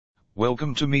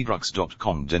Welcome to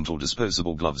Medrux.com. Dental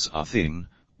disposable gloves are thin,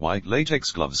 white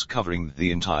latex gloves covering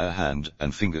the entire hand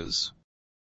and fingers.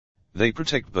 They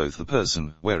protect both the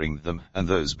person wearing them and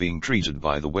those being treated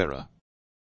by the wearer.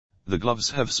 The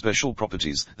gloves have special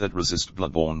properties that resist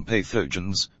bloodborne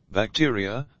pathogens,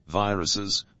 bacteria,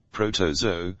 viruses,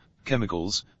 protozoa,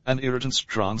 chemicals, and irritants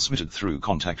transmitted through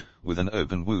contact with an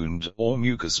open wound or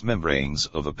mucous membranes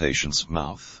of a patient's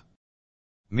mouth.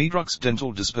 Medrux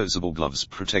dental disposable gloves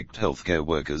protect healthcare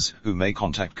workers who may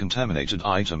contact contaminated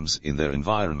items in their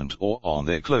environment or on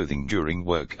their clothing during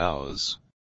work hours.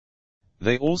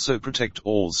 They also protect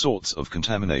all sorts of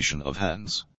contamination of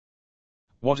hands.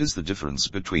 What is the difference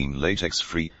between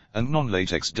latex-free and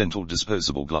non-latex dental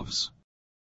disposable gloves?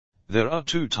 There are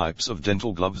two types of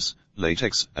dental gloves,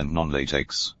 latex and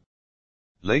non-latex.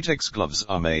 Latex gloves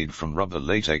are made from rubber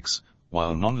latex,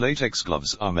 while non-latex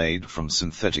gloves are made from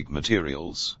synthetic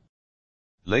materials.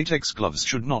 Latex gloves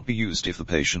should not be used if the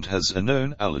patient has a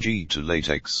known allergy to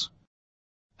latex.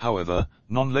 However,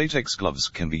 non-latex gloves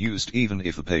can be used even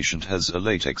if the patient has a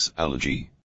latex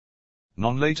allergy.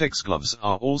 Non-latex gloves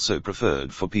are also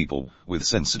preferred for people with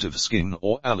sensitive skin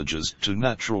or allergies to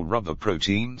natural rubber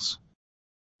proteins.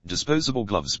 Disposable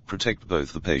gloves protect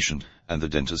both the patient and the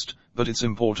dentist, but it's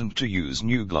important to use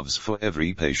new gloves for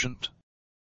every patient.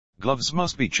 Gloves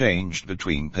must be changed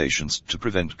between patients to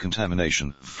prevent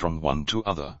contamination from one to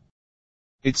other.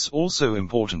 It's also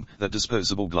important that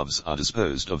disposable gloves are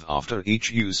disposed of after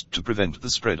each use to prevent the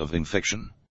spread of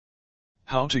infection.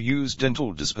 How to use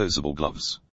dental disposable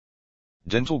gloves.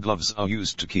 Dental gloves are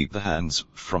used to keep the hands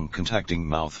from contacting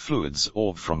mouth fluids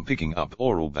or from picking up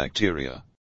oral bacteria.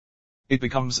 It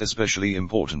becomes especially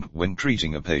important when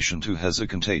treating a patient who has a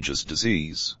contagious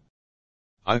disease.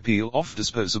 Peel off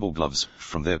disposable gloves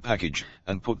from their package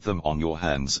and put them on your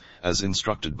hands, as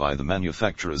instructed by the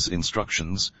manufacturer's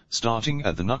instructions, starting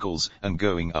at the knuckles and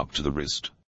going up to the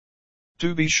wrist.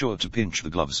 Do be sure to pinch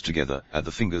the gloves together at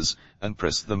the fingers and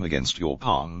press them against your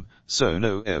palm, so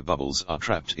no air bubbles are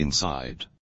trapped inside.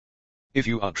 If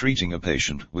you are treating a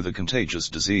patient with a contagious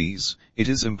disease, it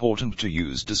is important to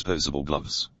use disposable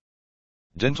gloves.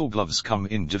 Dental gloves come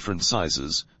in different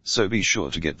sizes, so be sure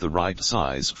to get the right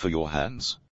size for your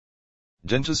hands.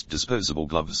 Dentist disposable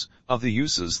gloves. Other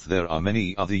uses. There are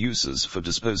many other uses for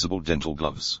disposable dental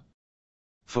gloves.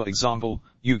 For example,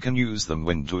 you can use them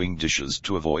when doing dishes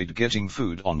to avoid getting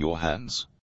food on your hands.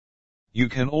 You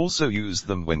can also use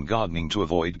them when gardening to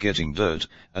avoid getting dirt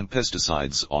and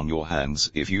pesticides on your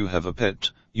hands. If you have a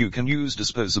pet, you can use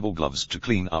disposable gloves to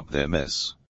clean up their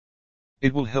mess.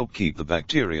 It will help keep the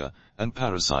bacteria and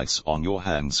parasites on your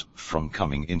hands from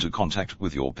coming into contact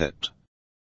with your pet.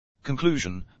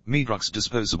 Conclusion: Medrux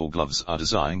disposable gloves are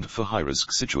designed for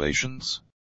high-risk situations.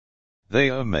 They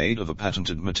are made of a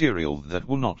patented material that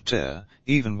will not tear,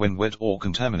 even when wet or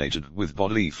contaminated with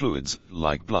bodily fluids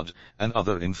like blood and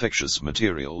other infectious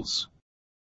materials.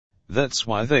 That's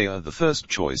why they are the first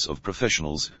choice of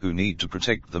professionals who need to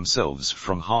protect themselves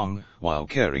from harm while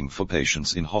caring for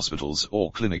patients in hospitals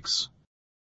or clinics.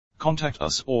 Contact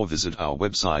us or visit our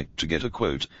website to get a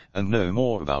quote and know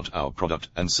more about our product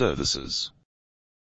and services.